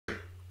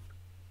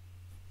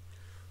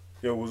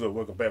Yo, what's up?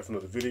 Welcome back for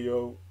another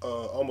video.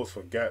 Almost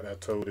forgot I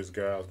told this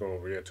guy I was gonna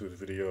react to his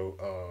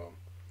video.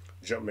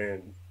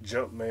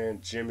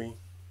 Jumpman Jimmy.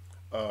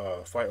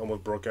 Fight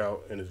almost broke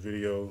out in his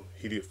video.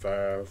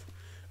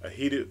 A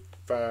heated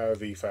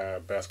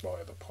 5v5 basketball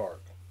at the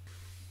park.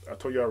 I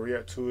told you I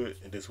react to it,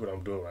 and this is what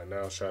I'm doing right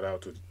now. Shout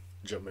out to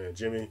Jumpman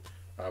Jimmy.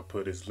 I'll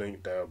put his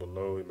link down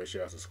below, and make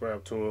sure y'all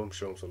subscribe to him,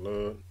 show him some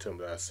love, tell him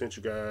that I sent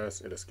you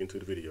guys, and let's get into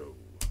the video.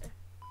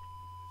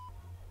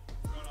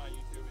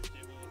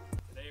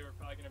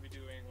 Going to be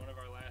doing one of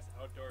our last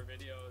outdoor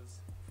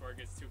videos before it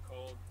gets too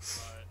cold,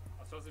 but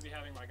I'm supposed to be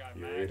having my guy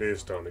Max. Yeah, it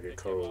is starting to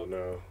get cold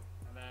now.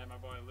 And then my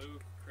boy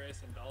Luke,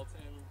 Chris, and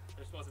Dalton,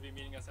 they're supposed to be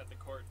meeting us at the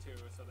court too,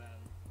 so then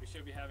we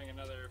should be having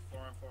another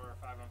 4-on-4 or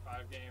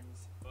 5-on-5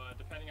 games, but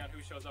depending on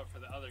who shows up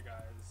for the other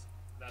guys,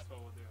 that's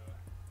what we'll do.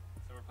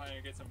 So we're planning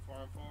to get some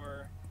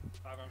 4-on-4,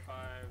 5-on-5,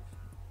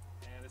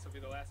 and this will be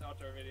the last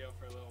outdoor video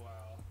for a little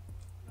while,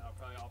 and I'll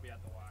probably all be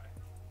at the Y.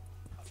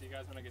 I'll see you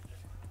guys when I get there.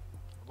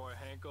 Boy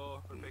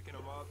Hankel, we're picking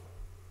him up.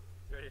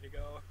 He's ready to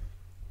go.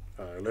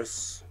 Alright,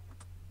 let's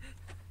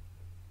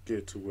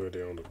get to where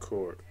they're on the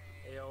court.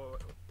 Ayo.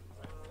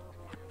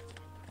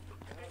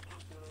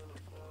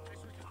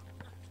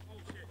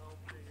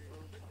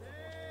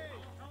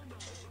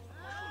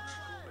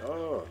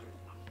 Oh.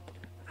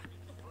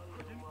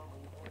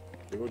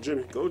 There go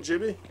Jimmy. Go,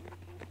 Jimmy.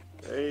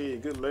 Hey,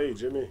 good lay,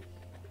 Jimmy.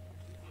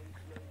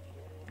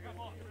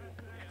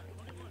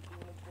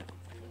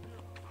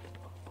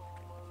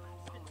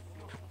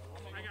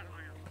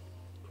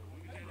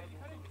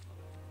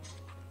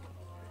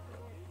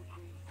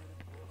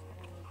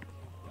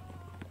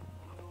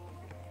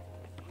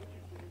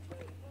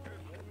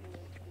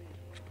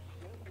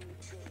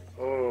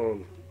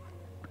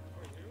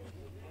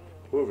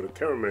 Whoever the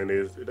cameraman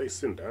is, they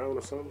sitting down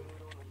or something?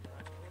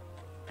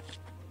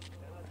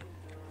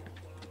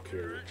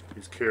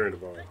 He's carrying the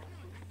ball.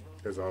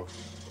 That's all.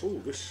 Ooh,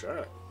 good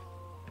shot.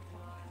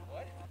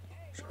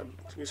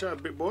 Good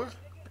shot, big boy.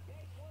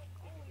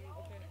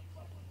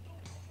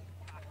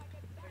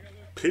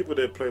 People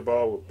that play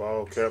ball with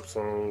ball caps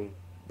on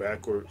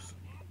backwards,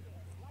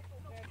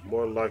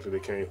 more likely they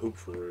can't hoop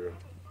for real.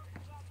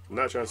 I'm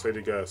not trying to say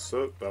the guys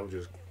suck, but I'm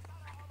just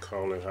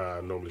calling how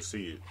I normally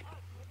see it.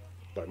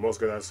 Like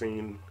most guys I've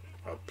seen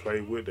I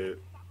play with that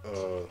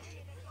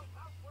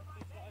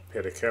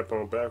had a cap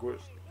on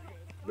backwards,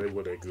 they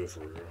were that good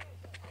for real.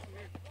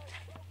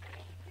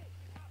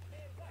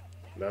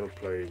 And I done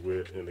played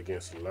with and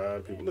against a lot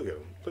of people. Look at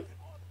them. Look.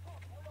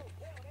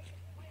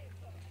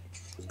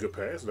 It's a good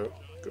pass though.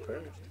 Good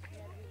pass.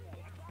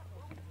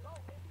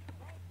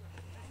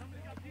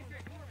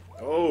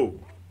 Oh,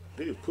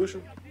 he was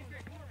pushing.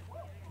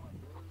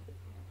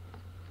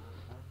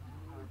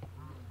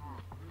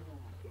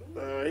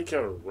 He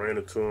kind of ran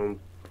into him.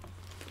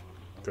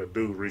 That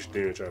dude reached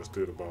in and tried to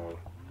steal the ball.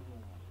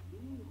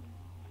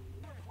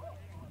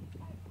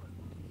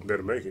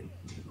 Better make it.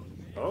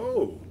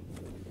 Oh,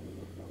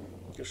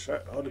 good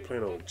shot. Oh, they're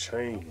playing on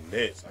chain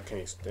nets. I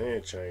can't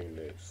stand chain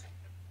nets.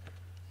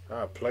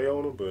 I play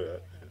on them,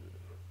 but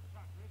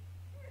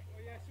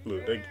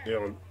look, they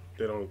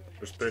don't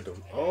respect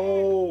them.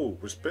 Oh,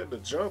 respect the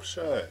jump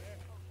shot.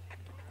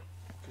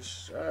 Good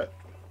shot.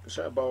 Good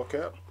shot, ball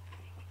cap.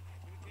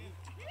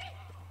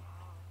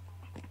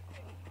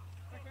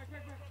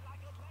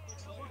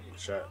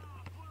 Shot.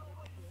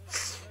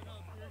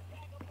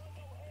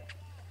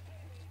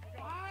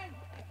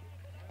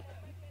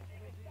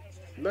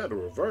 Not the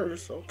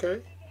reverse,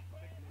 okay.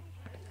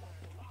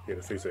 He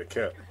had to fix that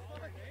cap.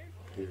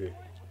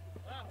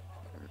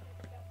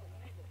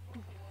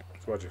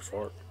 Watch it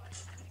fart.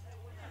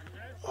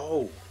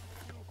 Oh,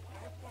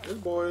 this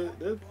boy,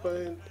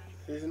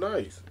 he's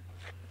nice.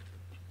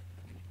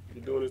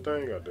 He's doing his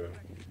thing out there.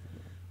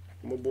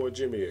 Where my boy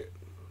Jimmy at?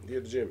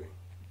 Get Jimmy.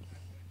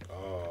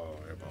 Oh,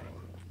 that ball.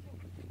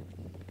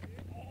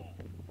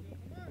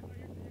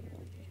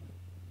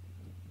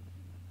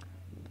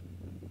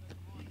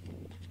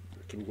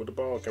 Keep up with the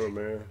ball,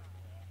 cameraman.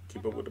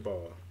 Keep up with the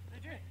ball.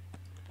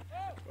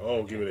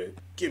 Oh, give me that.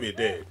 Give me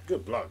that.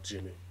 Good block,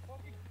 Jimmy.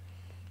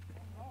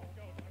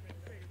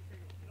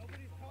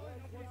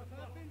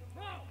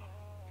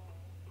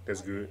 That's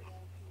good.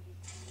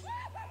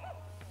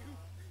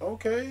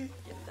 Okay.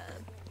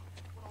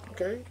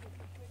 Okay.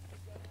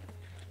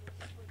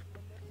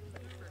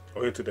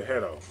 Oh, he took the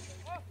hat off.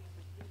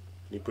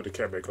 You put the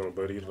cap back on,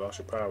 buddy. You lost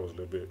your powers a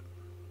little bit.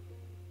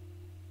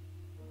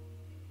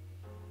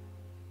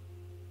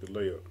 The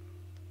layup.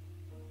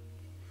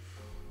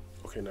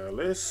 Okay, now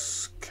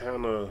let's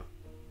kind of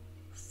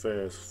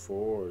fast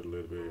forward a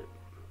little bit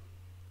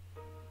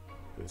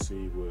and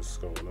see what's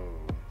going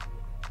on.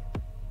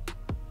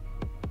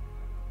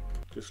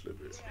 Just a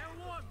little bit.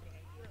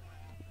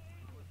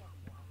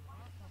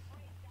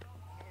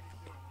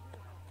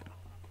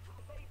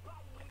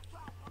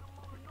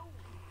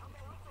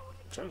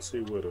 Trying to see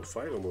where the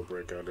fight will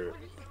break out at.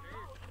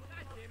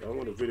 I don't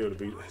want the video to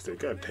be.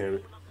 God damn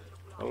it!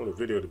 I don't want the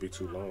video to be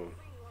too long.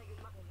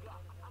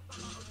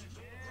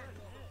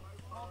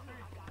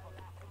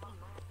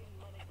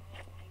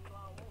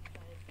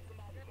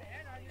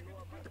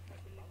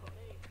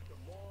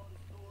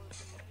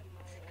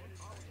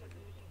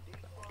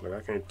 Like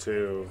I can't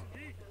tell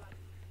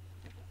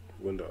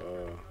when the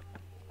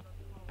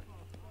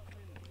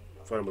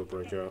fight will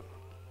break out.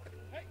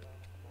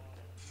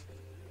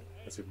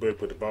 I see Bud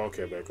put the ball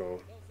cap back on.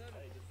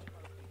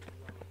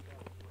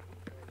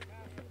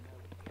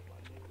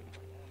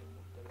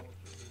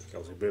 I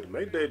was better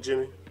make that,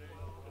 Jimmy.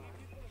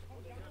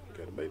 You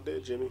gotta make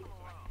that, Jimmy.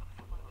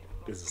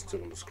 This is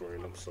still on the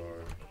screen. I'm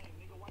sorry.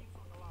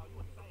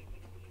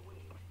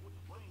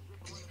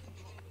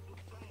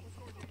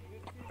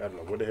 I don't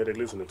know what the hell they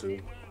listening to,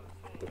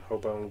 but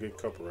hope I don't get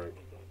copyright.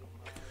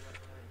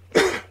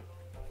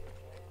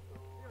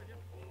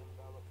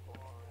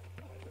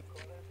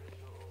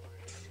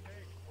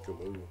 Good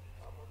move.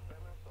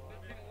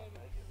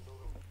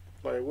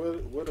 Like,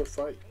 what a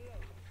fight.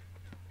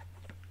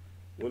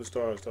 When the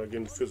stars start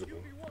getting physical.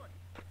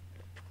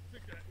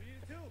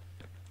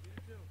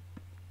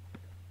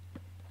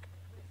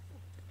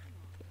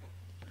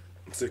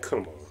 I said,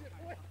 come on.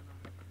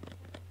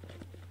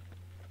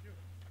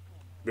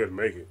 Better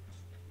make it.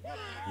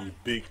 You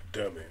big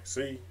dummy.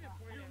 See?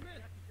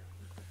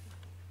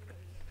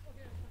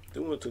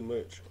 Doing too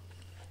much.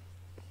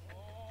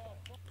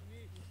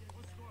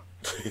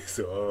 He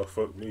said, oh,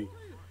 fuck me.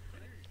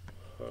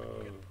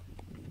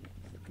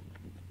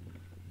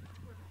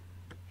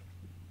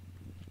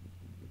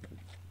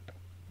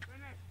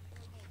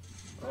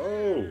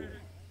 Oh.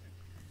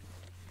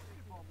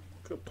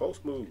 Good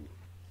post move.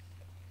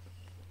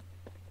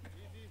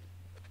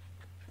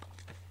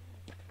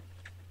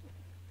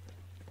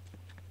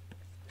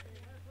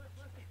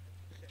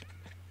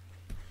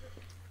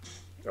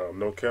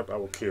 No cap, I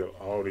will kill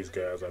all these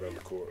guys out on the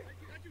court.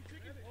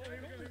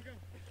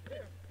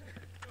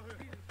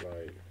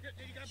 Like,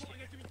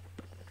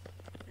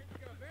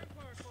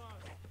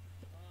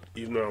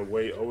 even though I'm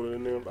way older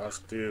than them, I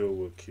still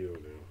would kill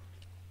them.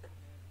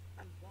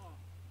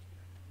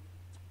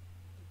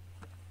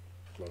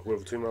 Like,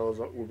 whoever team I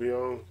would be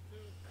on,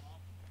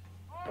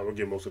 I would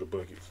get most of the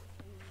buckets.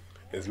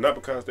 It's not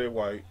because they're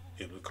white,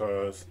 it's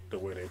because the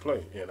way they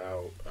play. And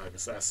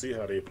I see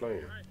how they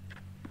playing.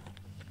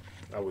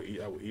 I would eat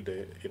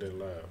that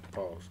alive.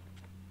 Pause.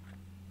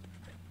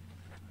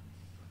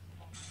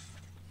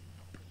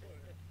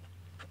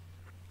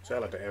 See, I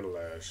like to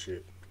analyze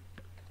shit.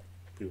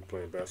 People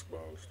playing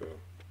basketball and stuff.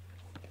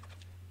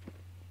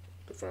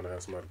 To find out how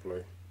somebody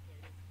play.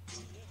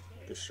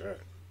 Good shot.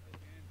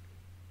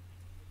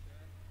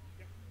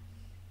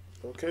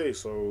 Okay,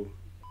 so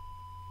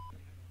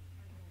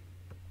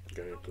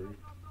game 3.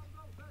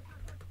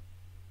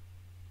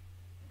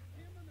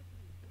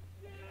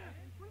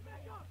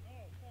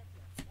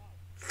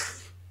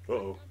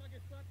 Uh-oh.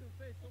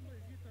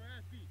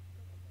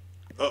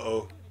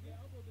 Uh-oh.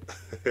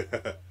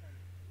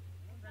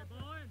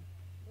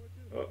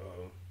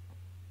 Uh-oh.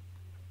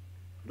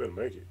 Better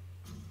make it.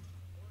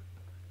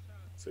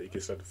 So he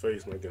gets out the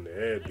face, like getting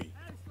the ass beat.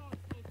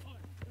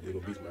 You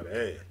gonna beat my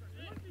ass.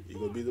 You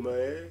gonna beat my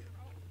ass?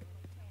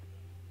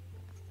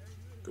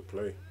 Good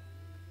play.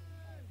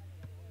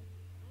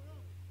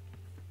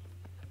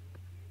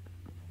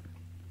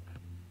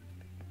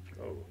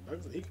 Oh,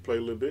 he can play a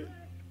little bit.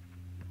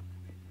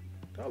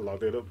 I'll lock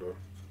that up, though.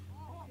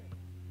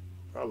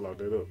 I'll lock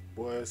that up.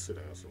 Boy, sit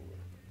down somewhere.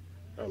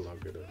 I'll lock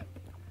that up.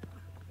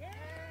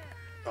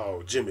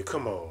 Oh, Jimmy,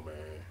 come on, man.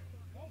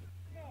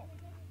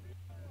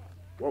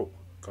 Whoa,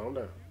 calm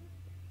down.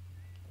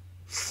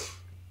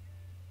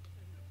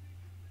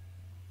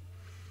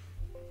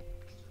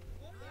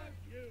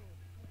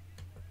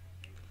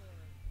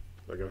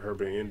 Like I heard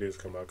the Indians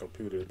come out,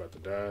 computer is about to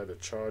die. The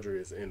charger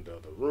is in the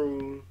other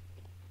room.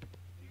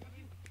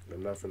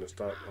 I'm not finna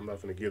stop. I'm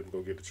not finna get them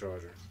go get the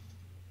charger.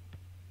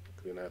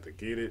 Then I have to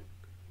get it,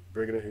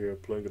 bring it in here,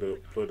 plug it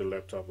up, plug the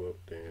laptop up,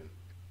 then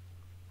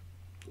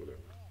whatever.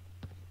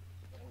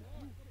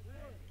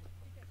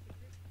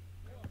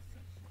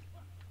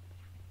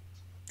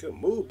 Good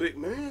move, big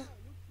man.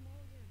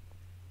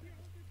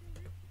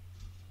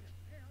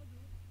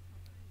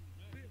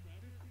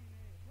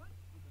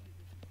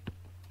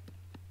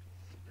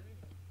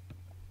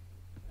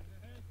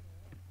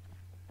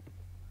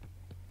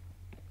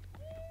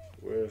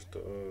 Where's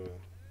the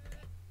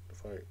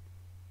fight?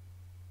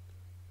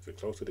 Is it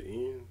close to the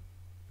end?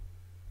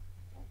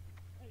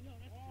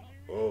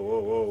 Whoa, whoa,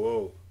 whoa,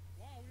 whoa.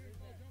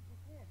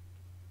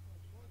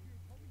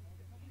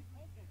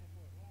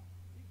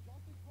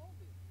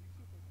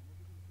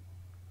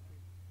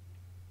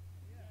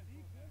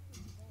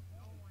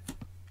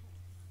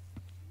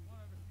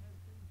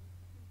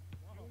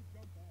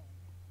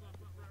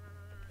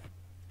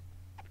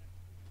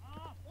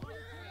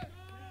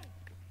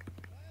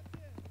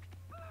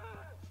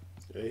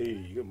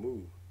 Hey, good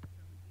move.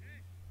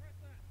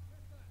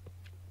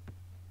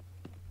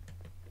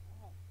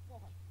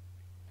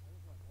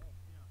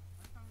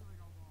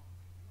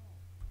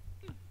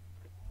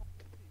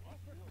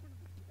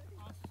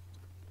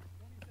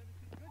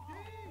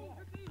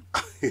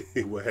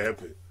 What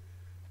happened?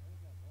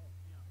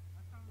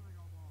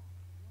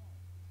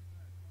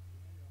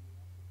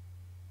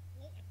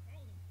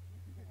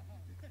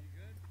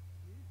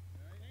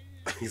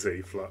 He said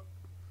he flopped.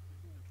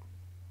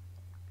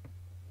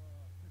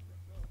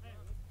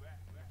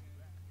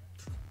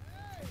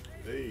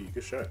 Hey,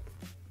 good shot.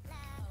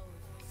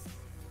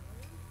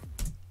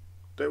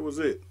 That was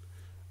it.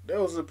 That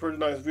was a pretty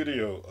nice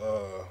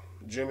video,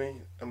 Jimmy.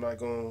 I'm not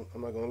gonna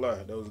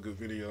lie. That was a good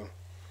video.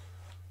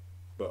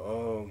 But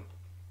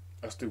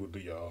I still would do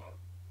y'all.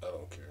 I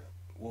don't care.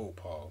 Whoa,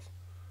 pause.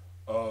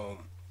 On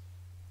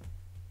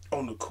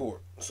the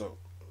court. So,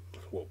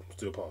 whoa,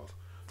 still pause.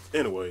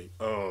 Anyway,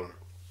 hope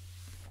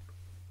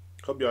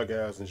y'all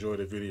guys enjoyed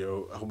the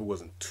video. I hope it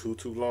wasn't too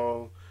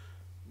long,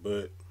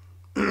 but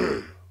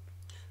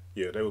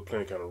yeah, they were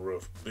playing kind of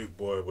rough. Big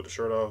boy with the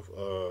shirt off.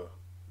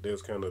 They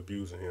was kind of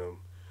abusing him.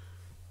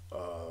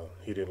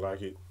 He didn't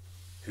like it.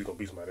 He was gonna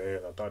beat somebody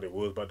ass. I thought they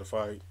was about to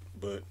fight,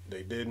 but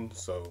they didn't.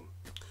 So,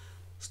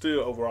 still,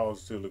 overall,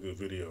 it's still a good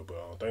video.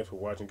 But thanks for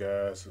watching,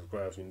 guys.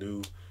 Subscribe if you're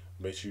new.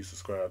 Make sure you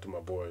subscribe to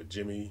my boy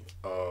Jimmy.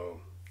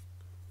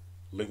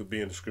 Link will be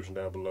in the description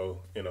down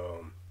below. And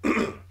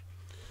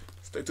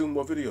stay tuned for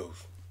more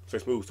videos. Stay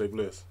smooth, stay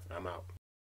blessed. I'm out.